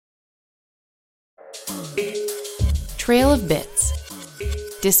Trail of Bits.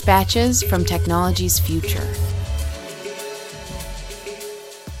 Dispatches from technology's future.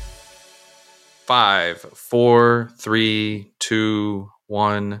 5, 4, 3, 2,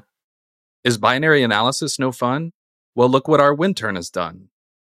 1. Is binary analysis no fun? Well, look what our Wintern has done.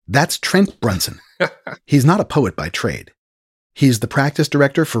 That's Trent Brunson. He's not a poet by trade. He's the practice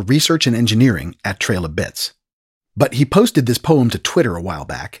director for research and engineering at Trail of Bits. But he posted this poem to Twitter a while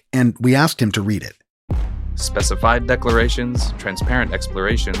back, and we asked him to read it. Specified declarations, transparent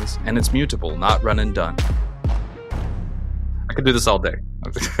explorations, and it's mutable, not run and done. I could do this all day.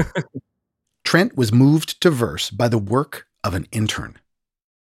 Trent was moved to verse by the work of an intern.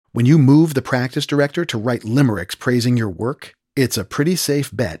 When you move the practice director to write limericks praising your work, it's a pretty safe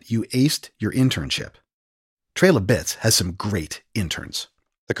bet you aced your internship. Trail of Bits has some great interns.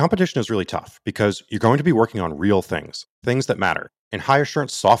 The competition is really tough because you're going to be working on real things that matter, in high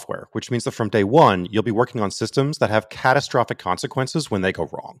assurance software, which means that from day one, you'll be working on systems that have catastrophic consequences when they go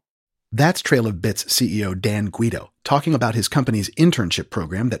wrong. That's Trail of Bits CEO Dan Guido talking about his company's internship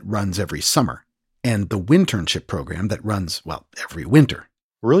program that runs every summer and the Winternship program that runs, well, every winter.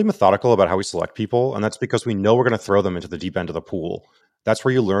 We're really methodical about how we select people, and that's because we know we're going to throw them into the deep end of the pool. That's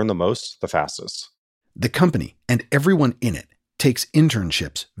where you learn the most, the fastest. The company and everyone in it takes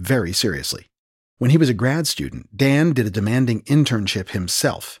internships very seriously. When he was a grad student, Dan did a demanding internship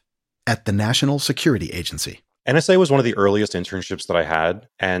himself at the National Security Agency. NSA was one of the earliest internships that I had,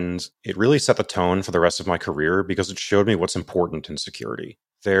 and it really set the tone for the rest of my career because it showed me what's important in security.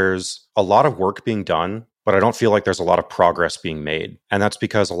 There's a lot of work being done, but I don't feel like there's a lot of progress being made. And that's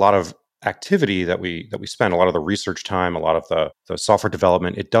because a lot of activity that we spend, a lot of the research time, a lot of the software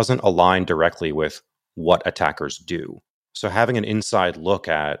development, it doesn't align directly with what attackers do. So having an inside look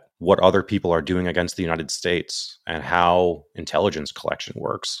at what other people are doing against the United States and how intelligence collection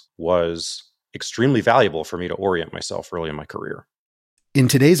works was extremely valuable for me to orient myself early in my career. In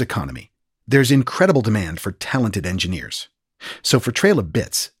today's economy, there's incredible demand for talented engineers. So for Trail of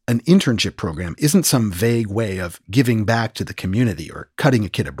Bits, an internship program isn't some vague way of giving back to the community or cutting a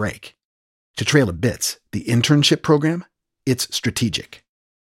kid a break. To Trail of Bits, the internship program, it's strategic.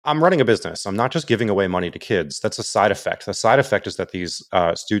 I'm running a business. I'm not just giving away money to kids. That's a side effect. The side effect is that these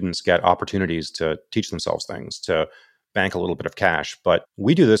students get opportunities to teach themselves things, to bank a little bit of cash. But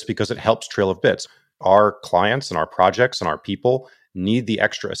we do this because it helps Trail of Bits. Our clients and our projects and our people need the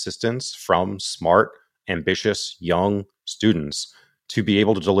extra assistance from smart, ambitious, young students to be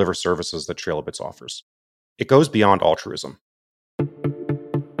able to deliver services that Trail of Bits offers. It goes beyond altruism.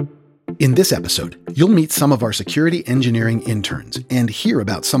 In this episode, you'll meet some of our security engineering interns and hear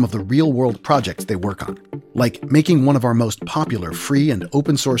about some of the real-world projects they work on, like making one of our most popular free and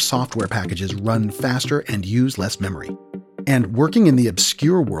open-source software packages run faster and use less memory. And working in the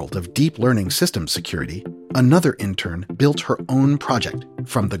obscure world of deep learning systems security, another intern built her own project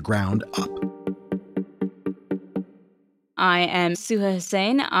from the ground up. I am Suha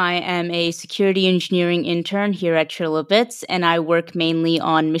Hussain. I am a security engineering intern here at Trail of Bits, and I work mainly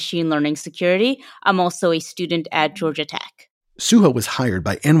on machine learning security. I'm also a student at Georgia Tech. Suha was hired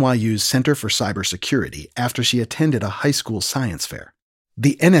by NYU's Center for Cybersecurity after she attended a high school science fair.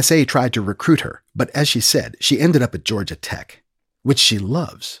 The NSA tried to recruit her, but as she said, she ended up at Georgia Tech, which she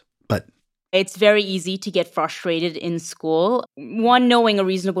loves, but it's very easy to get frustrated in school. One, knowing a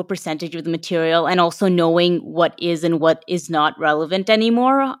reasonable percentage of the material and also knowing what is and what is not relevant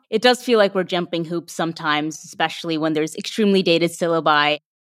anymore. It does feel like we're jumping hoops sometimes, especially when there's extremely dated syllabi.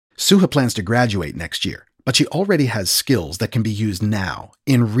 Suha plans to graduate next year, but she already has skills that can be used now,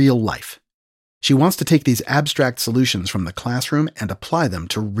 in real life. She wants to take these abstract solutions from the classroom and apply them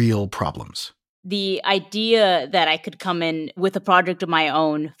to real problems. The idea that I could come in with a project of my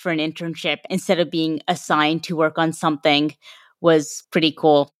own for an internship instead of being assigned to work on something was pretty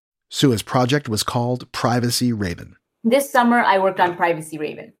cool. Suha's project was called Privacy Raven. This summer, I worked on Privacy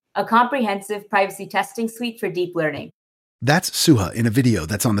Raven, a comprehensive privacy testing suite for deep learning. That's Suha in a video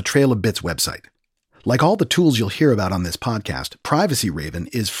that's on the Trail of Bits website. Like all the tools you'll hear about on this podcast, Privacy Raven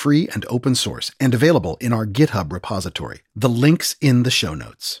is free and open source and available in our GitHub repository. The link's in the show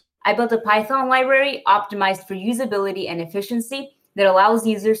notes. I built a Python library optimized for usability and efficiency that allows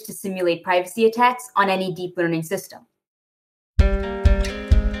users to simulate privacy attacks on any deep learning system.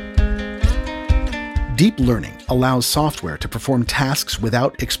 Deep learning allows software to perform tasks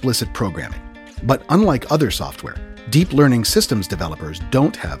without explicit programming. But unlike other software, deep learning systems developers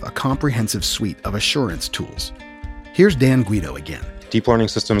don't have a comprehensive suite of assurance tools. Here's Dan Guido again. Deep learning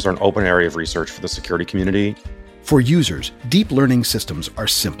systems are an open area of research for the security community. For users, deep learning systems are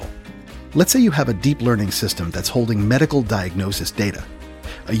simple. Let's say you have a deep learning system that's holding medical diagnosis data.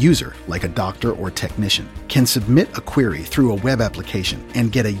 A user, like a doctor or technician, can submit a query through a web application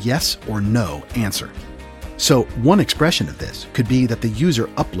and get a yes or no answer. So one expression of this could be that the user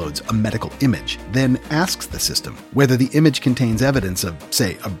uploads a medical image, then asks the system whether the image contains evidence of,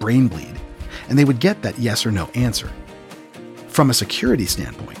 say, a brain bleed, and they would get that yes or no answer. From a security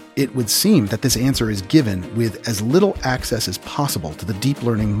standpoint, it would seem that this answer is given with as little access as possible to the deep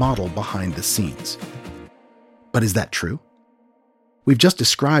learning model behind the scenes. But is that true? We've just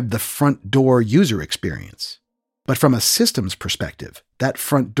described the front door user experience. But from a systems perspective, that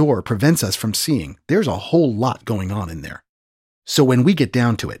front door prevents us from seeing there's a whole lot going on in there. So when we get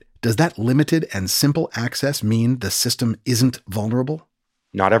down to it, does that limited and simple access mean the system isn't vulnerable?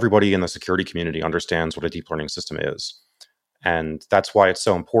 Not everybody in the security community understands what a deep learning system is. And that's why it's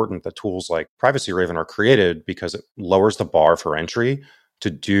so important that tools like Privacy Raven are created, because it lowers the bar for entry to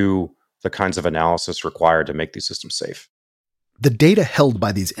do the kinds of analysis required to make these systems safe. The data held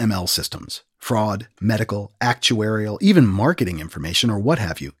by these ML systems, fraud, medical, actuarial, even marketing information or what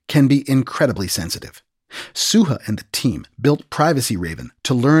have you, can be incredibly sensitive. Suha and the team built Privacy Raven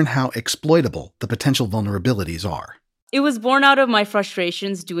to learn how exploitable the potential vulnerabilities are. It was born out of my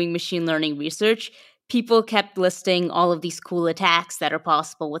frustrations doing machine learning research. People kept listing all of these cool attacks that are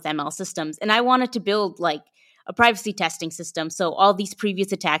possible with ML systems, and I wanted to build like a privacy testing system so all these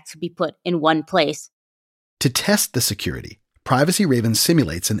previous attacks could be put in one place. To test the security, Privacy Raven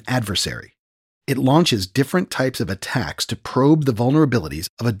simulates an adversary. It launches different types of attacks to probe the vulnerabilities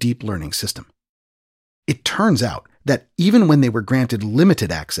of a deep learning system. It turns out that even when they were granted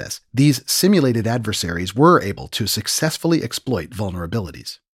limited access, these simulated adversaries were able to successfully exploit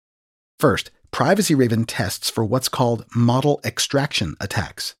vulnerabilities. First, Privacy Raven tests for what's called model extraction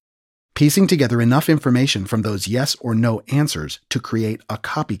attacks, piecing together enough information from those yes or no answers to create a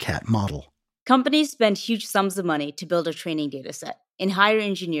copycat model. Companies spend huge sums of money to build a training dataset and hire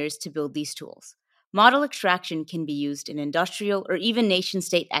engineers to build these tools. Model extraction can be used in industrial or even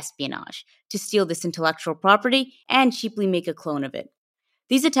nation-state espionage to steal this intellectual property and cheaply make a clone of it.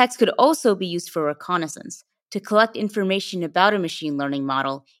 These attacks could also be used for reconnaissance, to collect information about a machine learning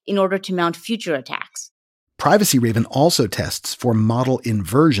model in order to mount future attacks. Privacy Raven also tests for model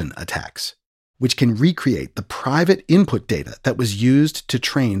inversion attacks, which can recreate the private input data that was used to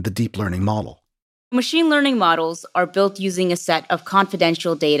train the deep learning model. Machine learning models are built using a set of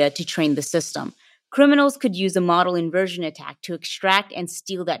confidential data to train the system. Criminals could use a model inversion attack to extract and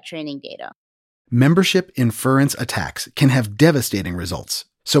steal that training data. Membership inference attacks can have devastating results,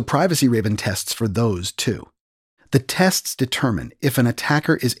 so Privacy Raven tests for those too. The tests determine if an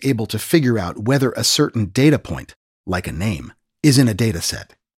attacker is able to figure out whether a certain data point, like a name, is in a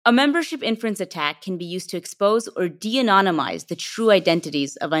dataset. A membership inference attack can be used to expose or de-anonymize the true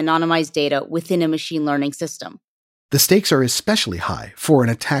identities of anonymized data within a machine learning system. The stakes are especially high for an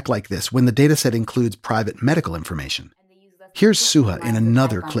attack like this when the dataset includes private medical information. Here's Suha in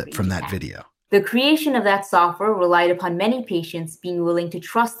another clip from that video. The creation of that software relied upon many patients being willing to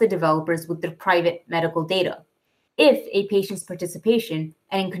trust the developers with their private medical data. If a patient's participation,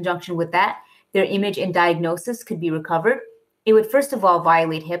 and in conjunction with that, their image and diagnosis could be recovered, it would first of all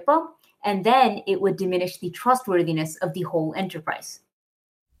violate HIPAA, and then it would diminish the trustworthiness of the whole enterprise.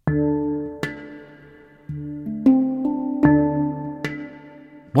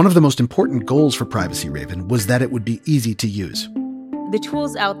 One of the most important goals for Privacy Raven was that it would be easy to use. The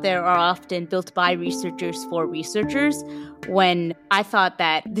tools out there are often built by researchers for researchers. When I thought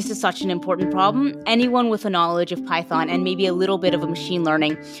that this is such an important problem, anyone with a knowledge of Python and maybe a little bit of a machine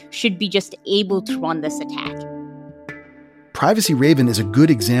learning should be just able to run this attack. Privacy Raven is a good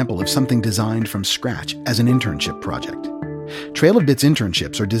example of something designed from scratch as an internship project. Trail of Bits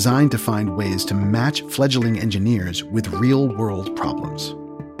internships are designed to find ways to match fledgling engineers with real-world problems.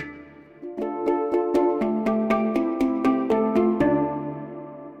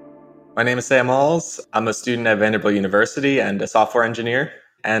 My name is Sam Alls. I'm a student at Vanderbilt University and a software engineer,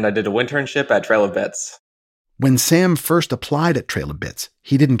 and I did a internship at Trail of Bits. When Sam first applied at Trail of Bits,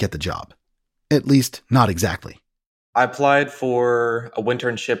 he didn't get the job. At least, not exactly. I applied for a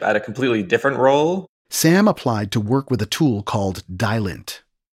internship at a completely different role. Sam applied to work with a tool called Dialint.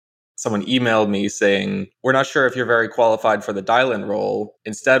 Someone emailed me saying, "We're not sure if you're very qualified for the Dialint role.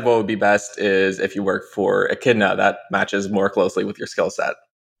 Instead, what would be best is if you work for Echidna. That matches more closely with your skill set."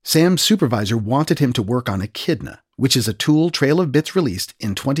 Sam's supervisor wanted him to work on Echidna, which is a tool Trail of Bits released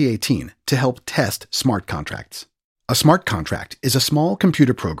in 2018 to help test smart contracts. A smart contract is a small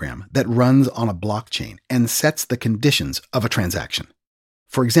computer program that runs on a blockchain and sets the conditions of a transaction.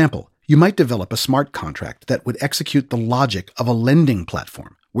 For example, you might develop a smart contract that would execute the logic of a lending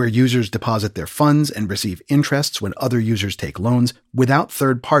platform, where users deposit their funds and receive interests when other users take loans without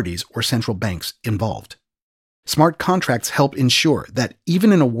third parties or central banks involved. Smart contracts help ensure that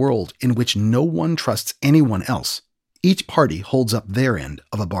even in a world in which no one trusts anyone else, each party holds up their end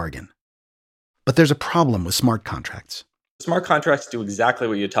of a bargain. But there's a problem with smart contracts. Smart contracts do exactly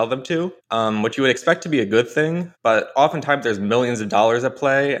what you tell them to, which you would expect to be a good thing, but oftentimes there's millions of dollars at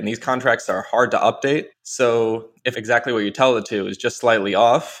play, and these contracts are hard to update. So if exactly what you tell it to is just slightly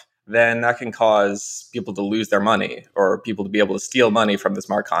off, then that can cause people to lose their money or people to be able to steal money from the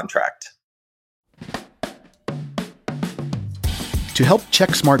smart contract. To help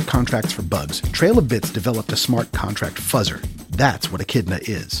check smart contracts for bugs, Trail of Bits developed a smart contract fuzzer. That's what Echidna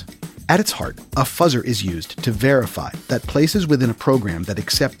is. At its heart, a fuzzer is used to verify that places within a program that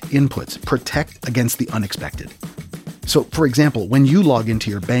accept inputs protect against the unexpected. So, for example, when you log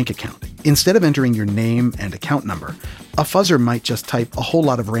into your bank account, instead of entering your name and account number, a fuzzer might just type a whole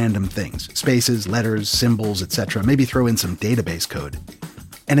lot of random things, spaces, letters, symbols, etc., maybe throw in some database code.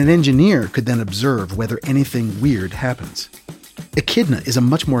 And an engineer could then observe whether anything weird happens. Echidna is a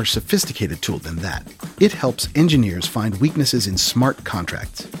much more sophisticated tool than that. It helps engineers find weaknesses in smart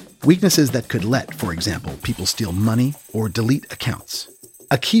contracts. Weaknesses that could let, for example, people steal money or delete accounts.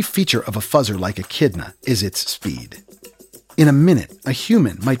 A key feature of a fuzzer like Echidna is its speed. In a minute, a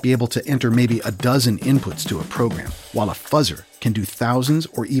human might be able to enter maybe a dozen inputs to a program, while a fuzzer can do thousands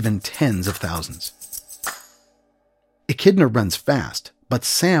or even tens of thousands. Echidna runs fast, but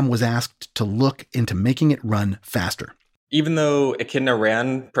Sam was asked to look into making it run faster. Even though Echidna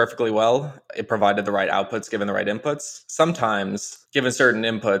ran perfectly well, it provided the right outputs given the right inputs. Sometimes, given certain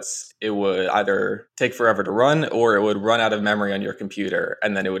inputs, it would either take forever to run or it would run out of memory on your computer,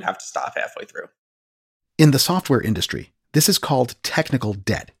 and then it would have to stop halfway through. In the software industry, this is called technical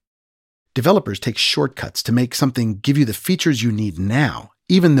debt. Developers take shortcuts to make something give you the features you need now,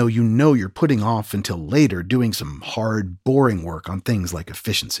 even though you know you're putting off until later doing some hard, boring work on things like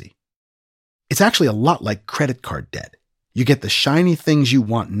efficiency. It's actually a lot like credit card debt. You get the shiny things you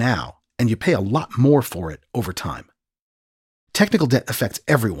want now, and you pay a lot more for it over time. Technical debt affects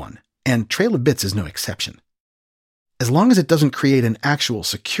everyone, and Trail of Bits is no exception. As long as it doesn't create an actual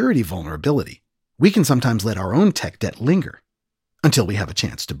security vulnerability, we can sometimes let our own tech debt linger, until we have a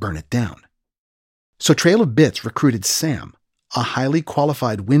chance to burn it down. So Trail of Bits recruited Sam, a highly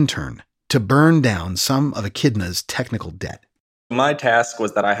qualified wintern, to burn down some of Echidna's technical debt. My task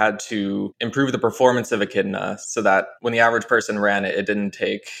was that I had to improve the performance of Echidna so that when the average person ran it, it didn't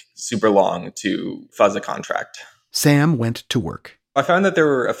take super long to fuzz a contract. Sam went to work. I found that there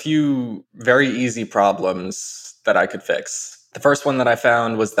were a few very easy problems that I could fix. The first one that I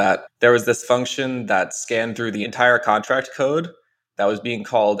found was that there was this function that scanned through the entire contract code that was being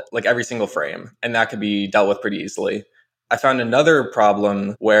called like every single frame, and that could be dealt with pretty easily. I found another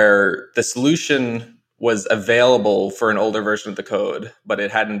problem where the solution was available for an older version of the code, but it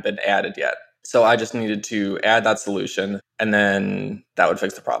hadn't been added yet. So I just needed to add that solution, and then that would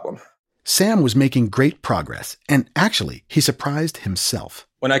fix the problem. Sam was making great progress, and actually, he surprised himself.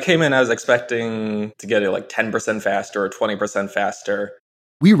 When I came in, I was expecting to get it like 10% faster or 20% faster.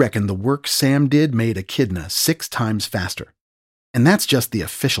 We reckon the work Sam did made Echidna 6 times faster. And that's just the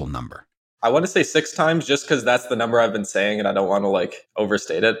official number. I want to say 6 times just because that's the number I've been saying and I don't want to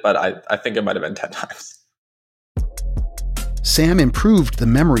overstate it, but I think it might have been 10 times. Sam improved the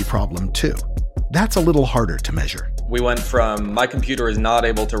memory problem too. That's a little harder to measure. We went from my computer is not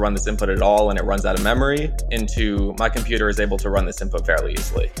able to run this input at all and it runs out of memory into my computer is able to run this input fairly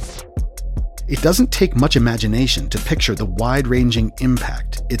easily. It doesn't take much imagination to picture the wide-ranging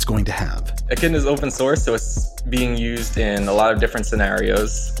impact it's going to have. Echidna is open source, so it's being used in a lot of different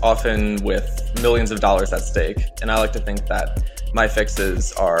scenarios, often with millions of dollars at stake. And I like to think that my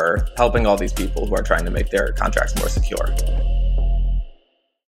fixes are helping all these people who are trying to make their contracts more secure.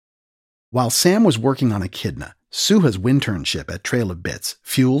 While Sam was working on Echidna, Suha's winternship at Trail of Bits,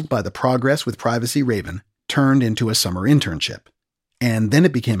 fueled by the progress with Privacy Raven, turned into a summer internship. And then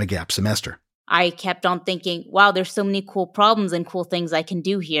it became a gap semester. I kept on thinking, wow, there's so many cool problems and cool things I can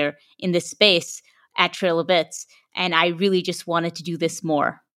do here in this space at Trail of Bits, and I really just wanted to do this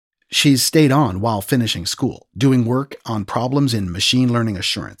more. She's stayed on while finishing school, doing work on problems in machine learning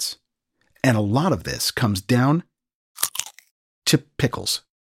assurance. And a lot of this comes down to pickles.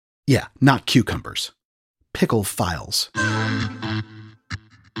 Yeah, not cucumbers. Pickle files.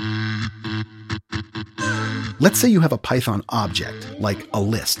 Let's say you have a Python object, like a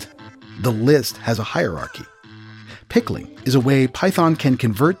list. The list has a hierarchy. Pickling is a way Python can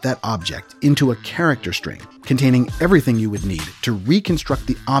convert that object into a character string containing everything you would need to reconstruct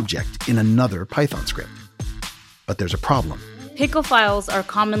the object in another Python script. But there's a problem. Pickle files are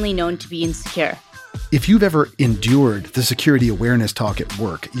commonly known to be insecure. If you've ever endured the security awareness talk at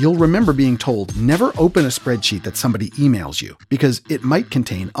work, you'll remember being told never open a spreadsheet that somebody emails you because it might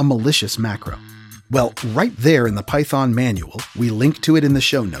contain a malicious macro. Well, right there in the Python manual, we link to it in the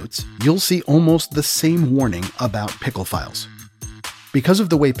show notes, you'll see almost the same warning about pickle files. Because of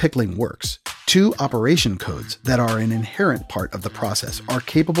the way pickling works, 2 operation codes that are an inherent part of the process are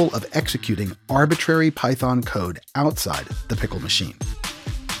capable of executing arbitrary Python code outside the pickle machine.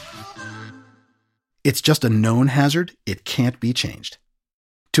 It's just a known hazard, it can't be changed.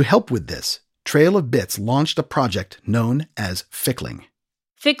 To help with this, Trail of Bits launched a project known as Fickling.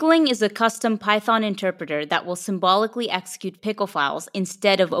 Fickling is a custom Python interpreter that will symbolically execute pickle files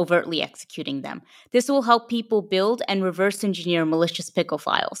instead of overtly executing them. This will help people build and reverse engineer malicious pickle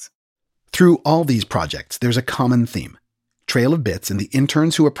files. Through all these projects, there's a common theme. Trail of Bits and the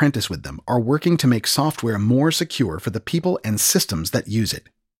interns who apprentice with them are working to make software more secure for the people and systems that use it.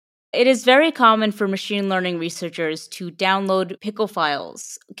 It is very common for machine learning researchers to download pickle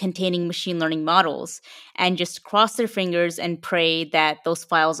files containing machine learning models and just cross their fingers and pray that those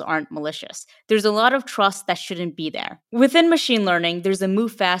files aren't malicious. There's a lot of trust that shouldn't be there. Within machine learning, there's a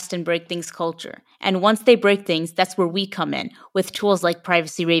move fast and break things culture. And once they break things, that's where we come in with tools like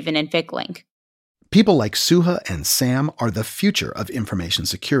Privacy Raven and Fickling. People like Suha and Sam are the future of information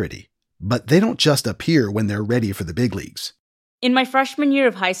security. But they don't just appear when they're ready for the big leagues. In my freshman year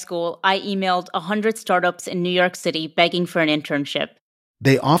of high school, I emailed 100 startups in New York City begging for an internship.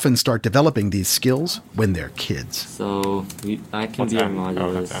 They often start developing these skills when they're kids. So I can be a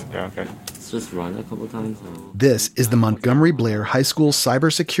modularist. Okay. It's just run a couple times. This is the Montgomery Blair High School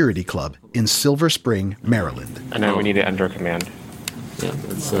Cybersecurity Club in Silver Spring, Maryland. And then we need it under command. Yeah,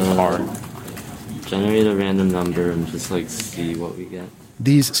 it's generate a random number and just see what we get.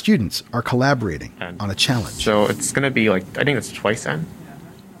 These students are collaborating on a challenge. So it's going to be I think it's twice N.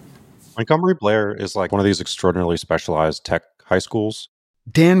 Montgomery Blair is one of these extraordinarily specialized tech high schools.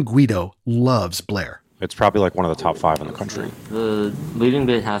 Dan Guido loves Blair. It's probably one of the top 5 in the country. The leading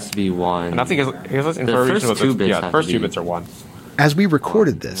bit has to be 1. And I think the first 2 bits are 1. As we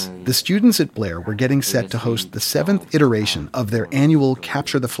recorded this, the students at Blair were getting set to host the 7th iteration of their annual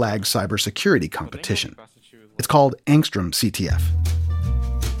Capture the Flag cybersecurity competition. It's called Angstrom CTF.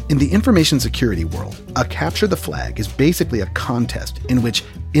 In the information security world, a Capture the Flag is basically a contest in which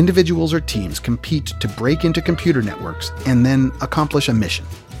individuals or teams compete to break into computer networks and then accomplish a mission.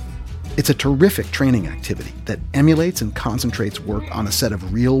 It's a terrific training activity that emulates and concentrates work on a set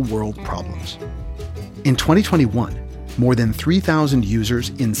of real-world problems. In 2021, more than 3,000 users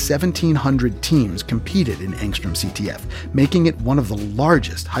in 1,700 teams competed in Angstrom CTF, making it one of the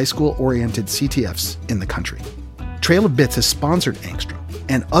largest high school-oriented CTFs in the country. Trail of Bits has sponsored Angstrom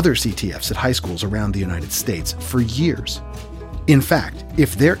and other CTFs at high schools around the United States for years. In fact,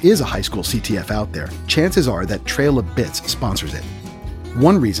 if there is a high school CTF out there, chances are that Trail of Bits sponsors it.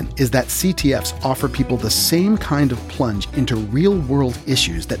 One reason is that CTFs offer people the same kind of plunge into real-world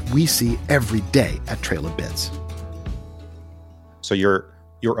issues that we see every day at Trail of Bits. So your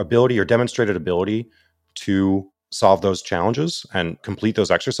demonstrated ability to solve those challenges and complete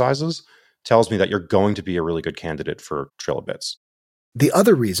those exercises tells me that you're going to be a really good candidate for Trail of Bits. The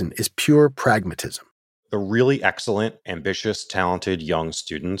other reason is pure pragmatism. The really excellent, ambitious, talented young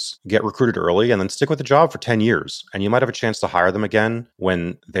students get recruited early and then stick with the job for 10 years. And you might have a chance to hire them again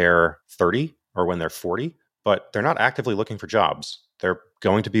when they're 30 or when they're 40, but they're not actively looking for jobs. They're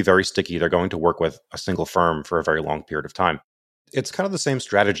going to be very sticky. They're going to work with a single firm for a very long period of time. It's kind of the same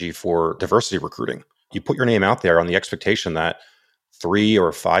strategy for diversity recruiting. You put your name out there on the expectation that 3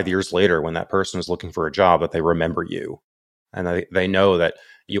 or 5 years later, when that person is looking for a job, that they remember you. And they know that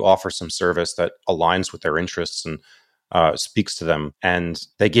you offer some service that aligns with their interests and speaks to them. And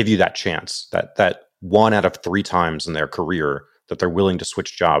they give you that chance, that 1 out of 3 times in their career that they're willing to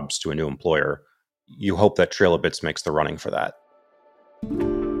switch jobs to a new employer. You hope that Trail of Bits makes the running for that.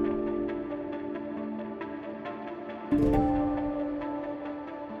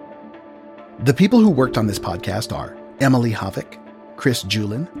 The people who worked on this podcast are Emily Havik, Chris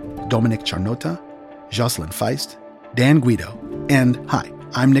Julin, Dominic Charnota, Jocelyn Feist, Dan Guido, and hi,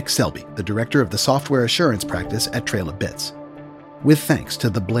 I'm Nick Selby, the director of the software assurance practice at Trail of Bits. With thanks to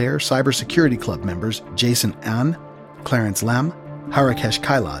the Blair Cybersecurity Club members Jason An, Clarence Lam, Harakesh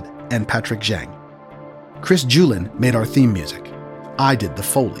Kailad, and Patrick Zhang. Chris Julin made our theme music. I did the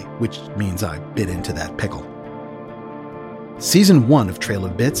Foley, which means I bit into that pickle. Season 1 of Trail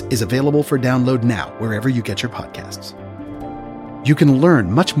of Bits is available for download now wherever you get your podcasts. You can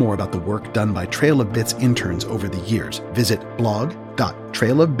learn much more about the work done by Trail of Bits interns over the years. Visit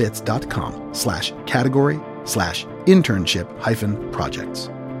blog.trailofbits.com/category/ internship-projects.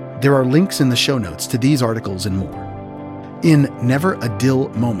 There are links in the show notes to these articles and more. In Never a Dill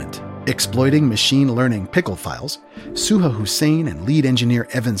Moment, Exploiting Machine Learning Pickle Files, Suha Hussain and lead engineer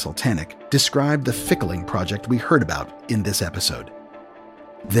Evan Sultanic describe the Fickling project we heard about in this episode.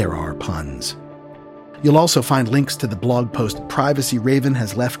 There are puns. You'll also find links to the blog post Privacy Raven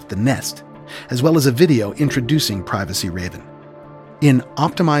Has Left the Nest, as well as a video introducing Privacy Raven. In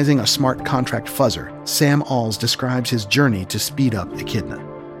Optimizing a Smart Contract Fuzzer, Sam Alls describes his journey to speed up Echidna.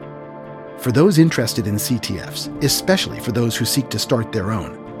 For those interested in CTFs, especially for those who seek to start their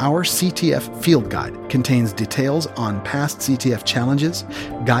own, our CTF Field Guide contains details on past CTF challenges,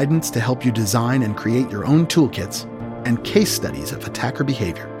 guidance to help you design and create your own toolkits, and case studies of attacker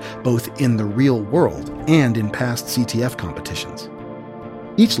behavior, both in the real world and in past CTF competitions.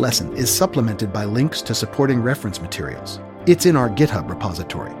 Each lesson is supplemented by links to supporting reference materials. It's in our GitHub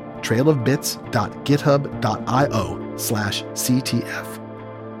repository, trailofbits.github.io/CTF.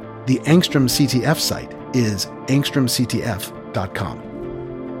 The Angstrom CTF site is angstromctf.com.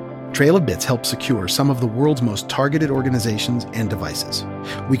 Trail of Bits helps secure some of the world's most targeted organizations and devices.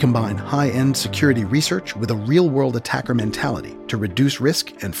 We combine high-end security research with a real-world attacker mentality to reduce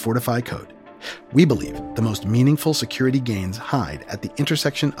risk and fortify code. We believe the most meaningful security gains hide at the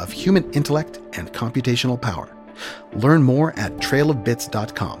intersection of human intellect and computational power. Learn more at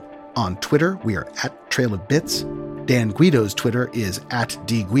trailofbits.com. On Twitter, we are at trailofbits. Dan Guido's Twitter is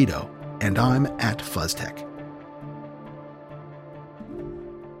 @dguido, and I'm @fuzztech.